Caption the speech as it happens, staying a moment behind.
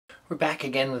We're back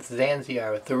again with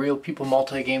Zanziar with the Real People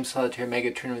Multi-Game Solitaire Mega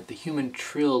Tournament, the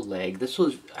HumanTrill leg. This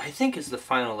was, I think, is the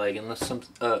final leg, unless some,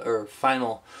 or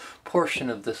final portion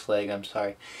of this leg, I'm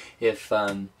sorry, if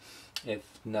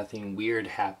nothing weird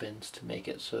happens to make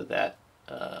it so that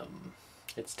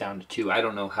it's down to 2. I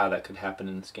don't know how that could happen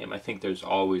in this game. I think there's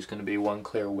always going to be one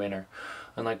clear winner,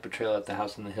 unlike Betrayal at the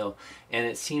House on the Hill. And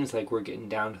it seems like we're getting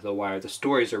down to the wire. The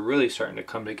stories are really starting to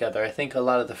come together. I think a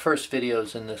lot of the first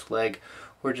videos in this leg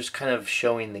were just kind of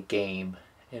showing the game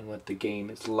and what the game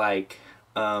is like.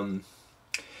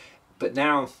 But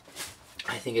now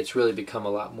I think it's really become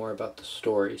a lot more about the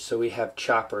story. So we have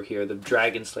Chopper here, the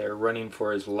Dragon Slayer, running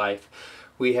for his life.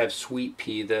 We have Sweet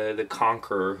Pea, the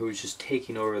Conqueror, who's just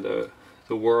taking over the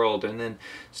world. And then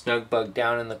Snugbug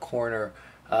down in the corner,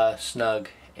 snug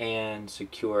and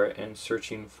secure and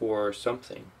searching for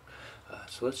something.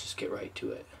 So let's just get right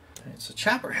to it. Right, so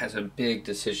Chopper has a big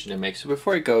decision to make. So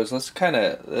before he goes, let's kind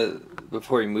of,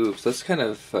 before he moves, let's kind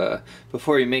of,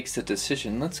 before he makes the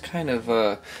decision, let's kind of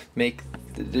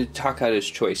talk out his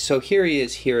choice. So here he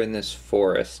is here in this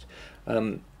forest.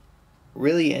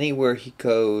 Really anywhere he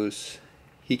goes,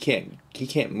 he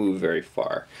can't move very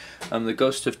far. The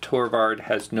Ghost of Torvard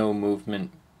has no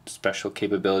movement special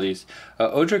capabilities.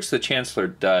 Odrix the Chancellor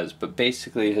does, but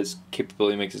basically his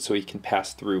capability makes it so he can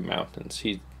pass through mountains.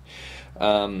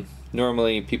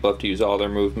 Normally people have to use all their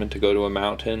movement to go to a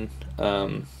mountain,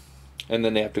 and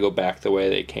then they have to go back the way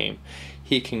they came.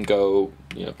 He can go,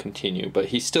 continue, but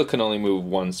he still can only move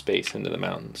one space into the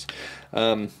mountains.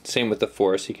 Same with the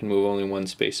forest, he can move only one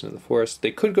space into the forest.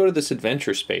 They could go to this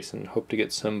adventure space and hope to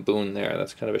get some boon there.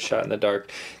 That's kind of a shot in the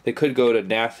dark. They could go to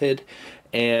Nafid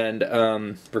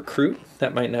and recruit.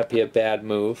 That might not be a bad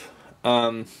move.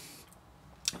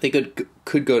 They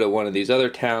could go to one of these other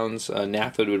towns.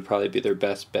 Nafid would probably be their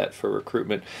best bet for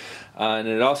recruitment. And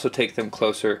it'd also take them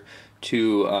closer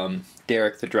to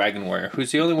Derek the Dragon Warrior,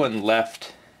 who's the only one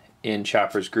left in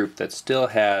Chopper's group that still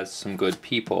has some good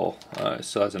people,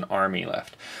 still has an army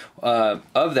left.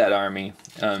 Of that army,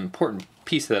 an important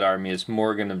piece of that army is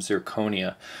Morgan of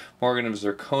Zirconia. Morgan of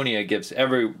Zirconia gives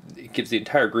the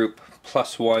entire group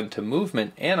 +1 to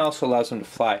movement and also allows them to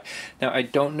fly. Now I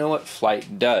don't know what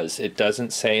flight does. It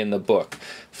doesn't say in the book.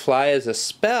 Fly as a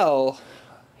spell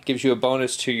gives you a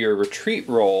bonus to your retreat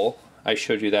roll. I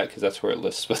showed you that because that's where it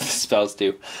lists what the spells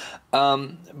do.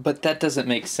 But that doesn't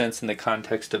make sense in the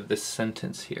context of this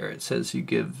sentence here. It says you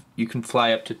can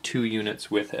fly up to 2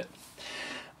 units with it.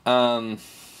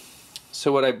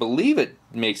 So what I believe it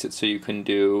makes it so you can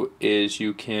do is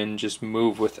you can just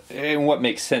move with, and what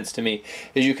makes sense to me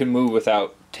is you can move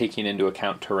without taking into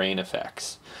account terrain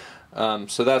effects.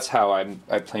 So that's how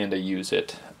I plan to use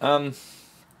it. And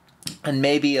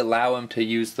maybe allow him to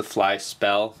use the fly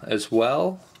spell as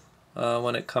well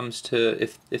when it comes to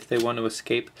if they want to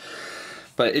escape.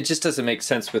 But it just doesn't make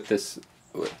sense with this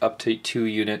up to 2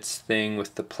 units thing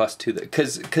with the +2,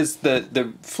 because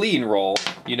the fleeing roll,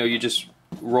 you just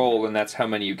roll and that's how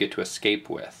many you get to escape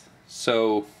with.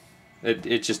 So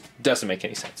it just doesn't make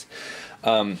any sense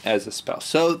as a spell.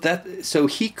 So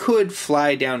he could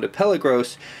fly down to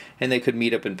Pelagros and they could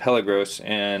meet up in Pelagros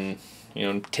and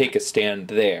take a stand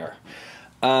there.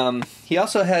 He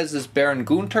also has this Baron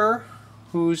Gunther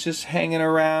who's just hanging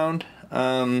around.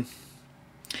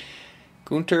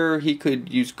 Gunther, he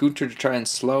could use Gunther to try and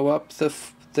slow up the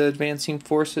advancing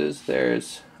forces.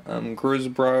 There's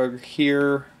Gruzbrug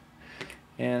here.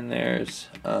 And there's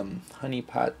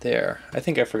Honeypot there. I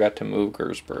think I forgot to move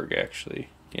Gersberg, actually.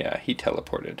 Yeah, he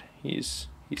teleported. He's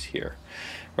here.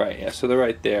 Right, yeah, so they're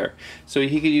right there. So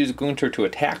he could use Gunther to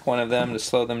attack one of them to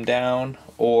slow them down,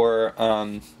 or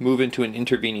move into an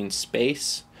intervening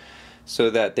space so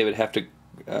that they would have to...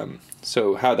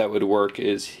 so how that would work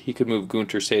is he could move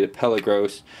Gunther, say, to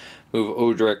Pelagros, move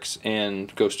Odrix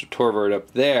and Ghost of Torvard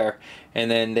up there, and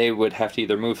then they would have to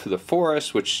either move through the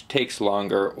forest, which takes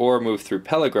longer, or move through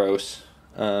Pelagros,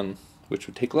 which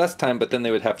would take less time, but then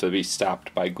they would have to be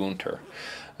stopped by Gunther.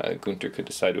 Gunther could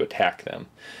decide to attack them.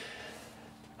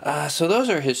 So those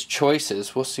are his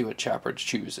choices. We'll see what Chopper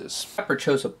chooses. Chopper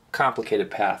chose a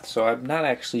complicated path, so I'm not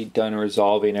actually done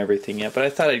resolving everything yet, but I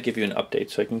thought I'd give you an update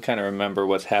so I can kind of remember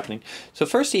what's happening. So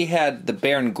first he had the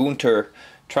Baron Gunther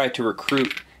try to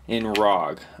recruit in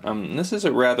Rog. This is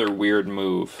a rather weird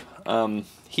move.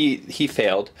 He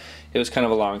failed. It was kind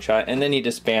of a long shot, and then he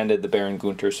disbanded the Baron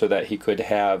Gunther so that he could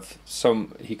have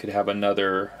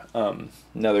another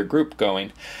group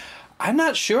going. I'm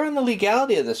not sure on the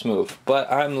legality of this move,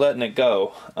 but I'm letting it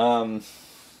go. I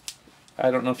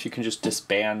don't know if you can just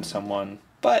disband someone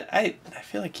but I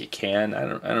feel like you can. I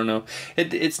don't know.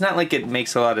 It's not like it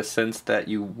makes a lot of sense that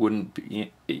you wouldn't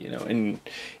be, you know,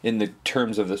 in the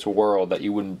terms of this world, that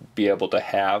you wouldn't be able to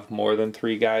have more than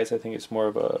 3 guys. I think it's more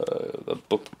of a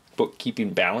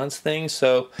bookkeeping balance thing.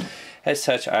 So as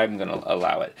such, I'm going to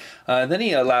allow it. Then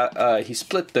he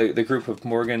split the group of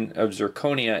Morgan of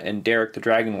Zirconia and Derek the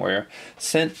Dragon Warrior,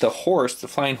 sent the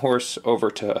flying horse, over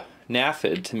to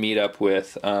Nafid to meet up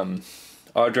with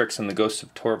Audrix and the Ghost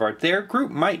of Torvard. Their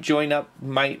group might join up,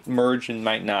 might merge, and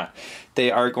might not. They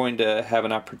are going to have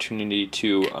an opportunity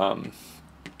to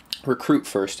recruit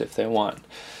first if they want.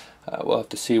 We'll have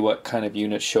to see what kind of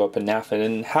units show up in Nafid,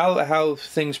 and how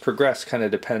things progress kind of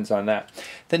depends on that.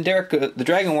 Then Derek, the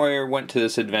Dragon Warrior, went to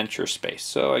this adventure space,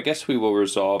 so I guess we will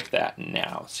resolve that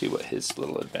now. See what his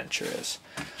little adventure is.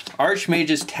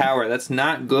 Archmage's Tower. That's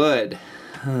not good.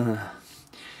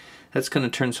 That's going to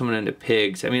turn someone into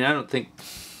pigs. I mean, I don't think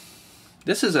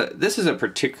this is a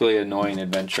particularly annoying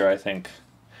adventure, I think.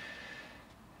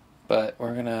 But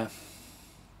we're gonna.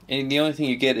 And the only thing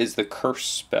you get is the curse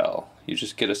spell. You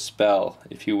just get a spell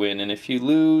if you win, and if you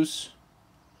lose,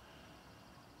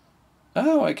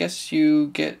 oh, I guess you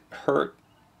get hurt,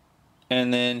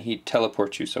 and then he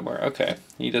teleports you somewhere. Okay,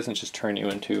 he doesn't just turn you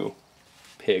into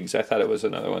pigs. I thought it was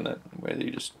another one where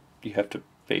you have to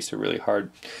face a really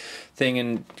hard thing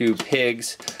and do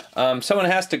pigs. Someone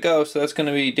has to go, so that's going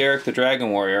to be Derek the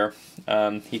Dragon Warrior.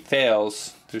 He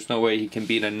fails. There's no way he can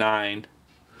beat a 9.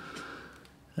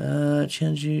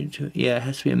 Change you to, yeah, it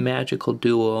has to be a magical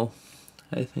duo,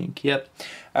 I think. Yep.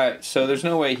 Alright, so there's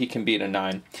no way he can beat a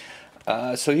 9.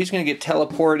 So he's going to get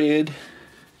teleported.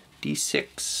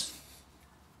 D6.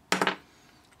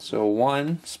 So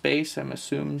 1 space, I'm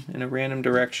assuming, in a random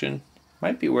direction.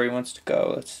 Might be where he wants to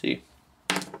go. Let's see.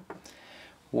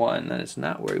 1, that is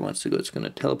not where he wants to go. It's going to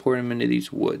teleport him into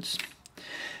these woods.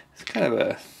 It's kind of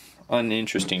a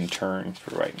uninteresting turn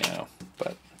for right now,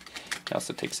 but he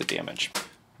also takes the damage.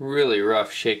 Really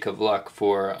rough shake of luck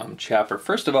for Chapper.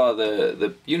 First of all,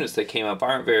 the units that came up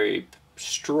aren't very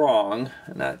strong,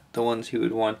 not the ones he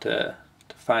would want to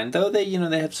find. Though they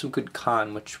have some good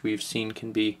con, which we've seen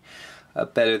can be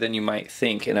better than you might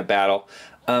think in a battle.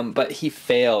 But he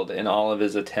failed in all of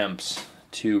his attempts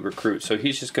to recruit, so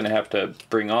he's just going to have to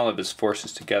bring all of his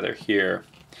forces together here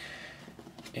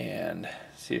and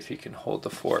see if he can hold the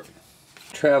fort.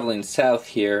 Traveling south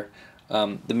here,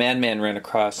 the madman ran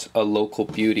across a local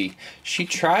beauty. She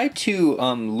tried to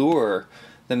lure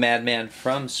the madman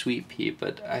from Sweet Pea,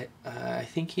 but I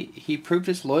think he proved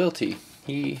his loyalty.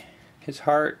 His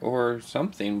heart or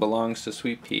something belongs to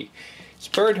Sweet Pea.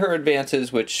 Spurred her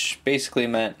advances, which basically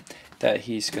meant that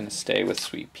he's going to stay with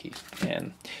Sweet Pea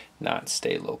and not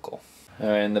stay local.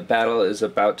 And the battle is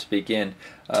about to begin.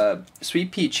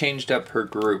 Sweet Pea changed up her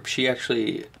group. She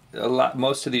actually,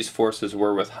 most of these forces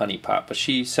were with Honeypot, but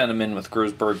she sent him in with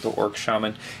Gersberg, the Orc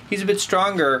Shaman. He's a bit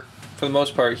stronger for the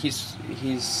most part. He's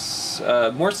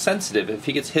more sensitive. If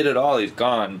he gets hit at all, he's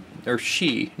gone. Or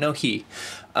she, no he.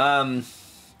 But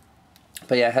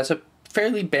yeah, has a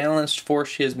fairly balanced force.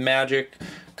 She has magic,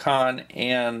 con,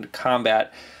 and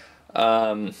combat.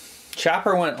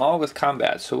 Chopper went all with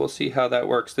combat, so we'll see how that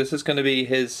works. This is going to be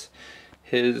his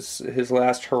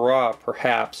last hurrah,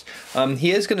 perhaps.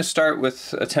 He is going to start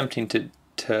with attempting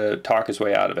to talk his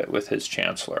way out of it with his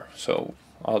Chancellor. So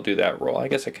I'll do that roll. I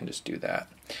guess I can just do that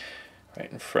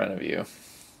right in front of you.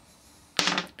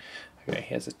 Okay,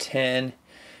 he has a 10,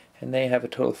 and they have a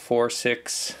total of 4,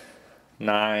 6,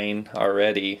 9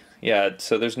 already. Yeah,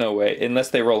 so there's no way, unless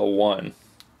they roll a 1.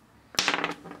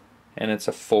 And it's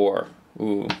a 4.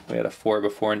 Ooh, we had a 4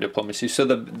 before in diplomacy. So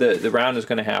the round is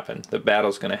going to happen. The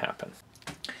battle's going to happen.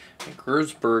 And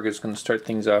Gersberg is going to start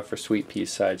things off for Sweet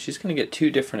Pea's side. She's going to get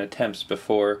 2 different attempts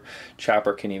before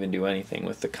Chopper can even do anything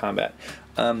with the combat.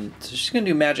 So she's going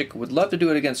to do magic. Would love to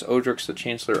do it against Odrix the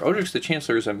Chancellor. Odrix the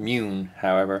Chancellor is immune,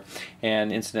 however,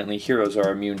 and incidentally, heroes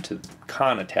are immune to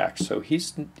con attacks. So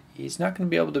he's not going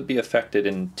to be able to be affected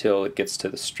until it gets to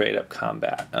the straight up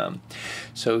combat.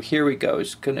 So here we go.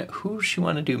 Who does she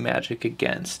want to do magic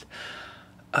against?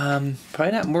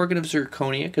 Probably not Morgan of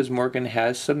Zirconia, because Morgan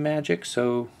has some magic,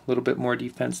 so a little bit more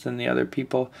defense than the other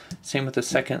people. Same with the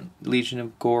 2nd Legion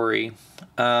of Gory.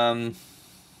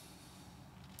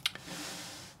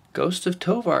 Ghost of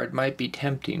Tovard might be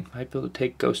tempting. Might be able to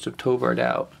take Ghost of Tovard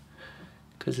out.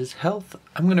 Because his health,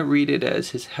 I'm going to read it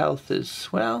as his health is,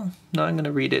 well, no, I'm going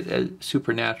to read it as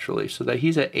supernaturally, so that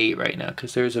he's at 8 right now,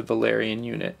 because there's a Valerian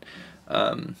unit.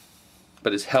 But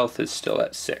his health is still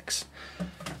at 6.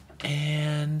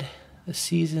 And the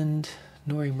seasoned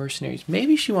Nori mercenaries.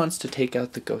 Maybe she wants to take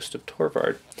out the Ghost of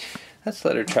Torvard. Let's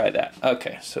let her try that.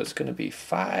 Okay, so it's going to be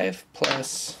 5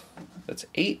 plus that's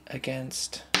 8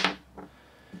 against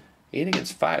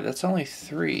 5. That's only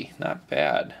 3. Not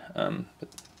bad. But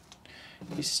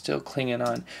he's still clinging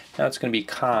on. Now it's going to be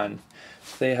con.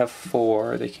 So they have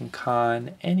 4. They can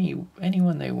con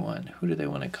anyone they want. Who do they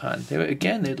want to con?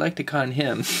 Again, they'd like to con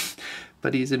him,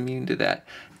 but he's immune to that.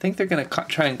 I think they're going to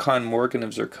try and con Morgan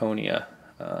of Zirconia.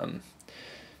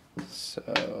 So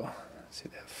let's see,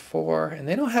 they have 4, and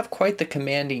they don't have quite the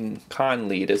commanding con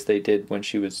lead as they did when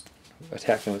she was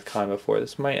attacking with con before.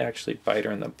 This might actually bite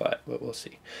her in the butt, but we'll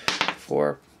see.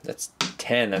 4, that's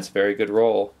 10. That's a very good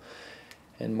roll.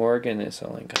 And Morgan is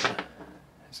only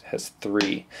has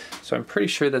 3. So I'm pretty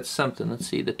sure that's something. Let's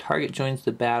see. The target joins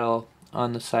the battle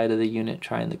on the side of the unit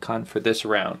trying the con for this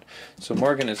round. So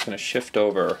Morgan is going to shift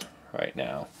over right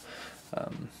now.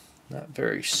 Not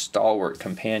very stalwart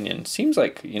companion. Seems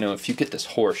like, you know, if you get this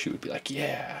horse, you would be like,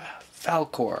 yeah,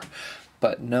 Falcor.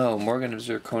 But no, Morgan of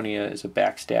Zirconia is a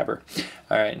backstabber.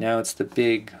 All right, now it's the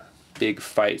big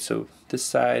fight. So this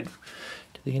side,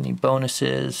 do they get any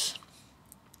bonuses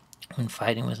when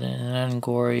fighting with an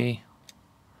Angori?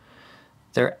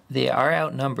 They are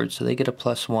outnumbered, so they get a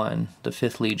 +1. The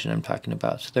 5th Legion I'm talking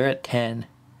about. So they're at 10.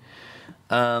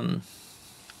 All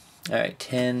right,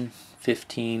 10,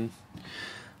 15.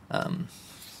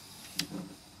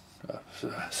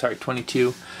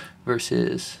 22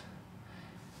 versus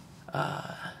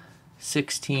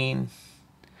 16,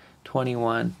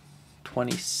 21,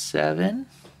 27.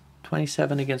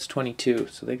 27 against 22.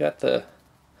 So they got the,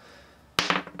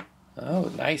 oh,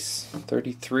 nice,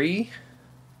 33.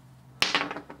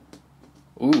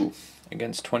 Ooh,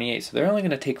 against 28. So they're only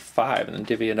going to take 5 and then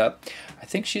divvy it up. I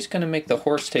think she's going to make the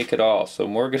horse take it all. So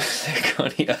Morgan of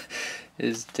Zirconia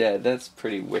is dead. That's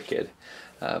pretty wicked.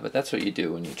 But that's what you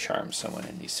do when you charm someone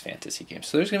in these fantasy games.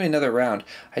 So there's going to be another round.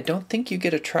 I don't think you get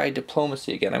to try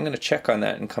diplomacy again. I'm going to check on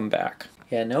that and come back.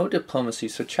 Yeah, no diplomacy.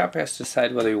 So Chopper has to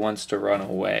decide whether he wants to run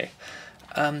away.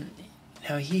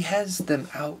 Now he has them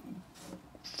out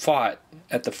fought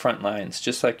at the front lines,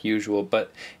 just like usual,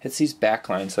 but it's these back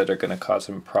lines that are going to cause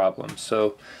him problems.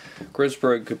 So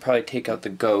Grisberg could probably take out the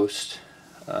Ghost,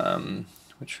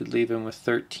 which would leave him with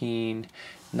 13,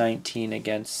 19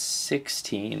 against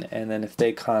 16, and then if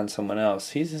they con someone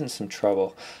else, he's in some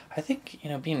trouble. I think, you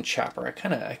know, being Chopper, I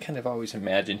kind of always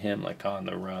imagine him like on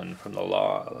the run from the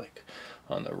law, like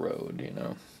on the road, you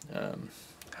know.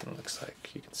 Kind of looks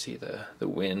like you can see the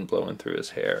wind blowing through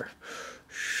his hair.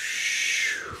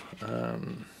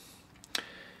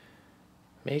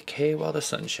 Make hay while the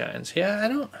sun shines.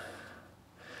 Yeah,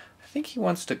 I think he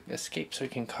wants to escape so he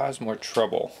can cause more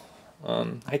trouble.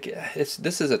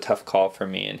 This is a tough call for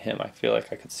me and him. I feel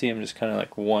like I could see him just kind of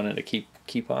like wanting to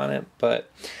keep on it,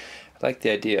 but I like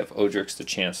the idea of Odrix the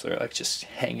Chancellor like just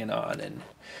hanging on and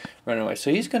running away.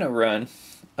 So he's gonna run.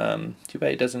 Too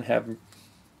bad he doesn't have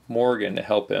Morgan to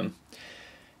help him,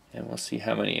 and we'll see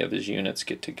how many of his units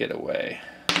get away.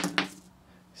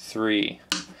 3.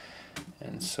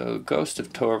 And so Ghost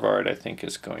of Torvard, I think,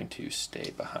 is going to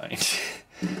stay behind.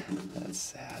 That's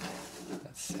sad.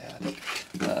 That's sad.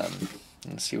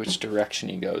 Let's see which direction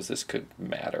he goes. This could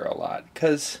matter a lot,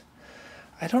 because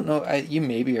I don't know. You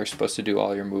maybe are supposed to do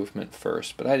all your movement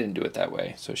first, but I didn't do it that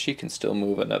way. So she can still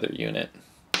move another unit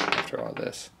after all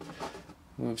this.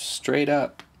 Move straight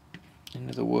up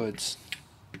into the woods.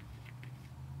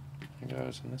 There he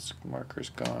goes, and this marker's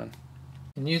gone.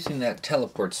 And using that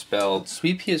teleport spell,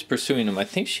 Sweet Pea is pursuing him. I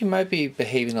think she might be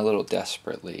behaving a little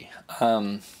desperately,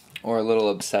 or a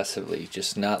little obsessively,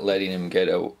 just not letting him get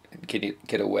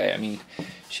away. I mean,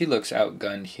 she looks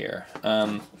outgunned here.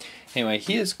 Anyway,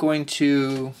 he is going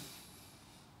to...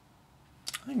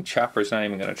 I think Chopper's not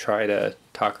even going to try to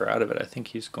talk her out of it. I think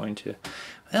he's going to...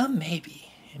 Well,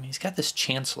 maybe. I mean, he's got this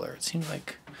Chancellor. It seems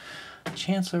like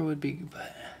Chancellor would be...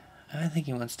 But I think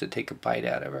he wants to take a bite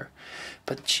out of her.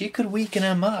 But she could weaken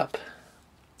him up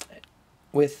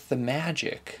with the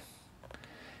magic.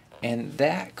 And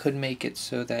that could make it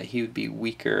so that he would be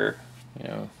weaker, you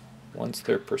know, once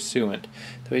they're pursuant.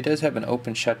 Though he does have an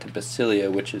open shot to Basilia,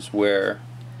 which is where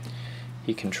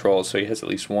he controls. So he has at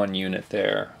least 1 unit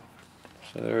there.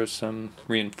 So there are some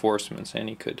reinforcements, and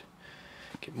he could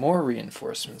get more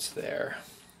reinforcements there.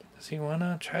 Does he want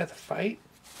to try the fight?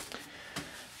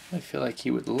 I feel like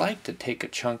he would like to take a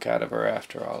chunk out of her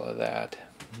after all of that.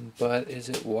 But is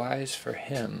it wise for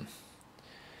him?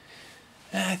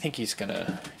 I think he's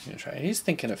gonna try. He's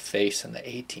thinking of face in the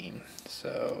A team.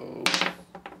 So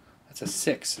that's a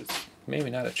 6. It's maybe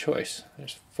not a choice.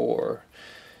 There's 4.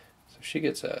 So she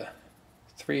gets a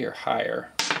 3 or higher.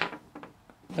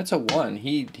 That's a 1.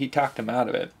 He talked him out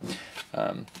of it.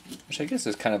 Which I guess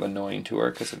is kind of annoying to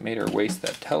her because it made her waste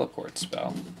that teleport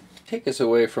spell. take us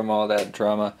away from all that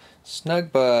drama,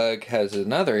 Snugbug has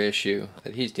another issue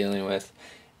that he's dealing with.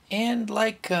 And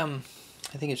like, I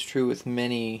think it's true with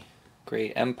many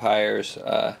great empires,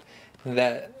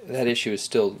 that issue is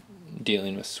still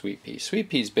dealing with Sweet Pea. Sweet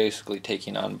Pea's basically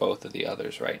taking on both of the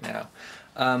others right now.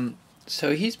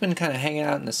 So he's been kind of hanging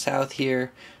out in the south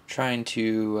here, trying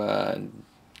to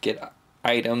get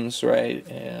items, right?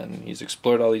 And he's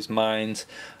explored all these mines.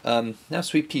 Now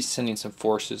Sweet Pea's sending some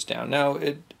forces down. Now,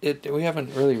 we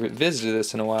haven't really revisited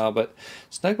this in a while, but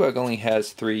Snugbug only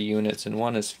has 3 units, and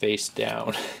one is face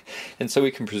down. And so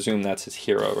we can presume that's his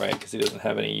hero, right? Because he doesn't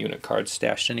have any unit cards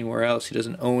stashed anywhere else. He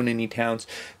doesn't own any towns.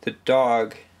 The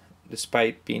dog,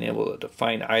 despite being able to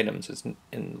find items,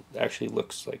 and actually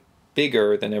looks like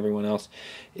bigger than everyone else,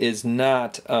 is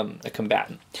not a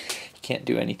combatant. He can't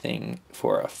do anything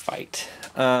for a fight.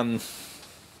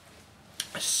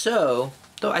 So,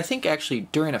 though I think actually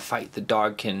during a fight the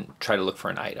dog can try to look for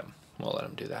an item. We'll let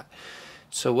him do that.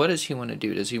 So what does he want to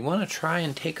do? Does he want to try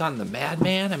and take on the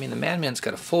Madman? I mean, the Madman's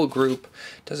got a full group,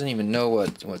 doesn't even know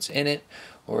what's in it,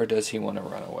 or does he want to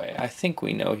run away? I think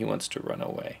we know he wants to run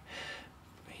away.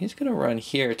 He's going to run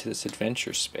here to this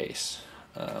adventure space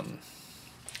and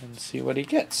see what he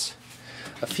gets.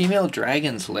 A female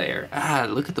dragon's lair. Ah,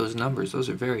 look at those numbers. Those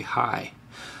are very high.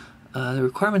 The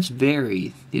requirements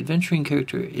vary. The adventuring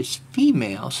character is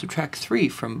female. Subtract 3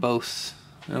 from both.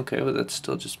 Okay, well that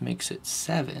still just makes it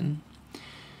 7.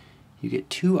 You get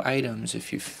 2 items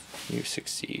if you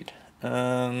succeed.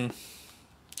 And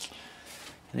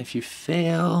if you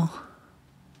fail,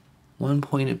 1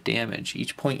 point of damage.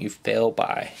 Each point you fail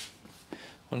by.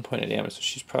 1 point of damage, so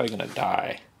she's probably going to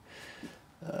die.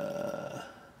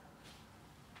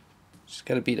 She's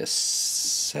got to beat a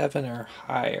 7 or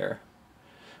higher.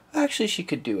 Actually, she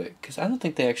could do it, because I don't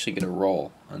think they actually get a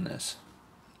roll on this.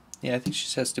 Yeah, I think she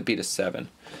has to beat a 7.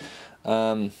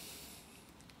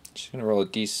 She's going to roll a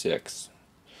d6. If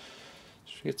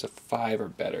she gets a 5 or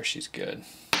better, she's good.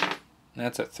 And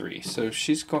that's a 3. So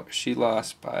she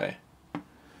lost by...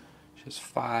 She has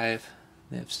 5.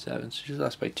 They have 7. So she's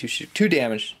lost by 2. 2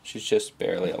 damage. She's just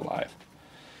barely alive.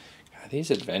 God,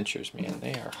 these adventures, man,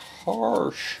 they are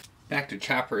harsh. Back to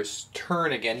Chopper's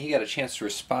turn again. He got a chance to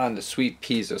respond to Sweet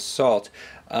Pea's assault.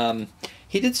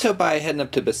 He did so by heading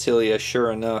up to Basilia, sure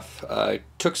enough.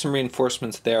 Took some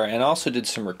reinforcements there and also did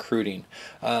some recruiting.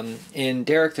 In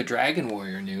Derek the Dragon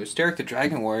Warrior news, Derek the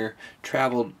Dragon Warrior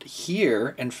traveled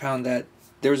here and found that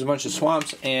there was a bunch of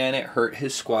swamps and it hurt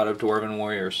his squad of Dwarven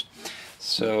warriors.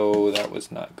 So that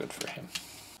was not good for him.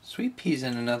 Sweet Pea's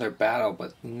in another battle,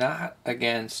 but not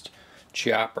against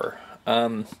Chopper.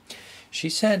 She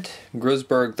sent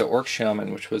Grusberg the Orc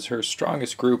Shaman, which was her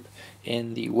strongest group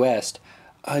in the west,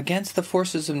 against the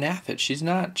forces of Nafit. She's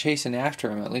not chasing after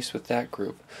him, at least with that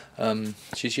group.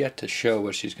 She's yet to show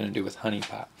what she's going to do with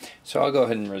Honeypot. So I'll go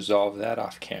ahead and resolve that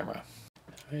off camera.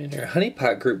 And her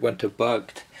Honeypot group went to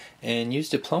Bugged and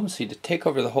used diplomacy to take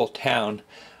over the whole town.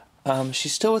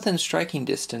 She's still within striking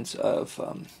distance of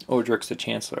Odrix the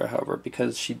Chancellor, however,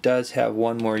 because she does have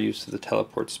one more use of the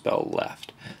teleport spell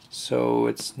left. So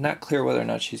it's not clear whether or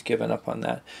not she's given up on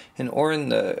that. And Orin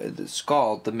the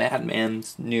Scald, the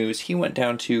Madman's news, he went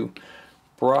down to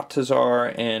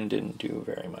Bratazar and didn't do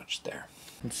very much there.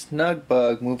 And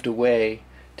Snugbug moved away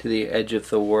to the edge of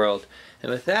the world. And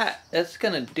with that, that's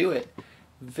going to do it.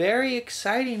 Very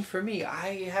exciting for me.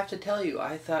 I have to tell you,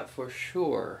 I thought for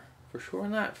sure,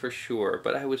 not for sure,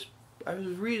 but I was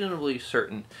reasonably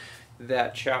certain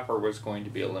that Chopper was going to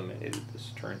be eliminated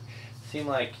this turn. Seemed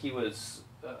like he was,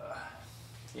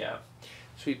 yeah,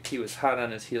 Sweet Pea was hot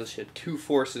on his heels. She had 2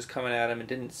 forces coming at him. It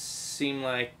didn't seem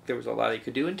like there was a lot he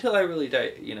could do until I really,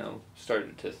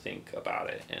 started to think about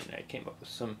it, and I came up with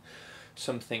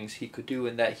some things he could do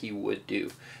and that he would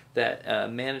do that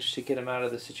managed to get him out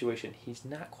of the situation. He's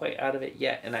not quite out of it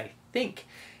yet, and I think,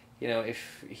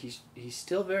 if he's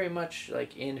still very much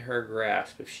like in her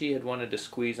grasp. If she had wanted to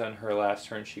squeeze on her last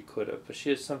turn, she could have, but she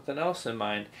has something else in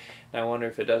mind, and I wonder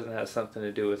if it doesn't have something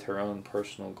to do with her own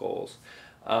personal goals.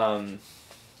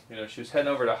 She was heading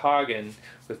over to Hagen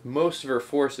with most of her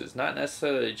forces, not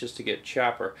necessarily just to get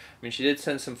Chopper. I mean, she did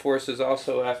send some forces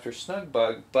also after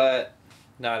Snugbug, but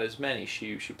not as many.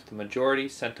 She put the majority,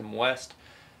 sent them west.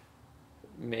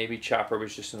 Maybe Chopper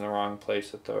was just in the wrong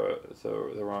place at the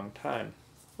wrong time.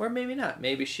 Or maybe not.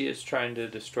 Maybe she is trying to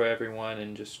destroy everyone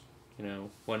and just,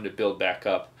 wanted to build back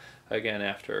up again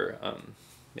after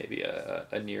maybe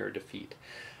a near defeat.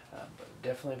 But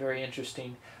definitely very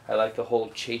interesting. I like the whole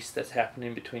chase that's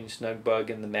happening between Snugbug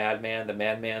and the Madman. The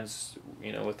Madman's,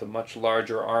 with a much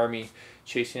larger army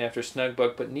chasing after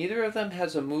Snugbug, but neither of them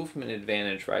has a movement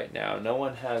advantage right now. No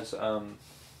one has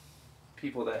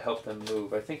people that help them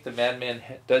move. I think the madman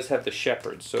does have the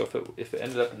shepherds, so if it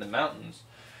ended up in the mountains,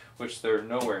 which they're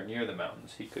nowhere near the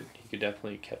mountains, he could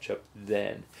definitely catch up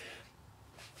then.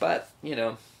 But you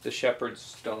know, the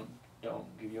shepherds don't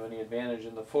give you any advantage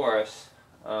in the forest.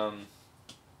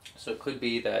 So it could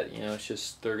be that, you know, it's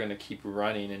just they're going to keep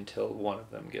running until one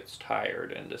of them gets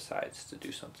tired and decides to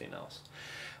do something else.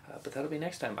 But that'll be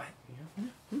next time. Bye.